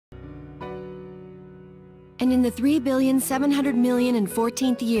And in the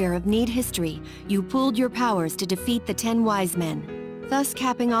 3,700,000,014th year of Need history, you pooled your powers to defeat the 10 Wise Men, thus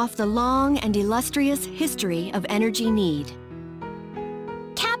capping off the long and illustrious history of Energy Need.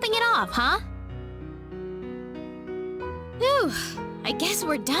 Capping it off, huh? Whew, I guess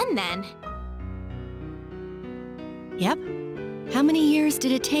we're done then. Yep. How many years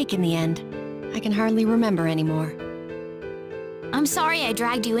did it take in the end? I can hardly remember anymore. I'm sorry I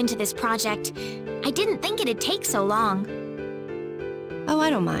dragged you into this project. I didn't think it'd take so long. Oh, I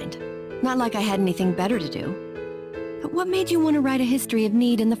don't mind. Not like I had anything better to do. But what made you want to write a history of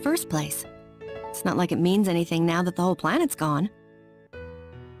Need in the first place? It's not like it means anything now that the whole planet's gone.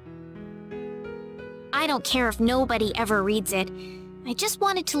 I don't care if nobody ever reads it. I just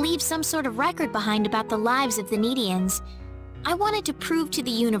wanted to leave some sort of record behind about the lives of the Needians. I wanted to prove to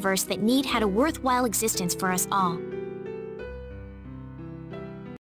the universe that Need had a worthwhile existence for us all.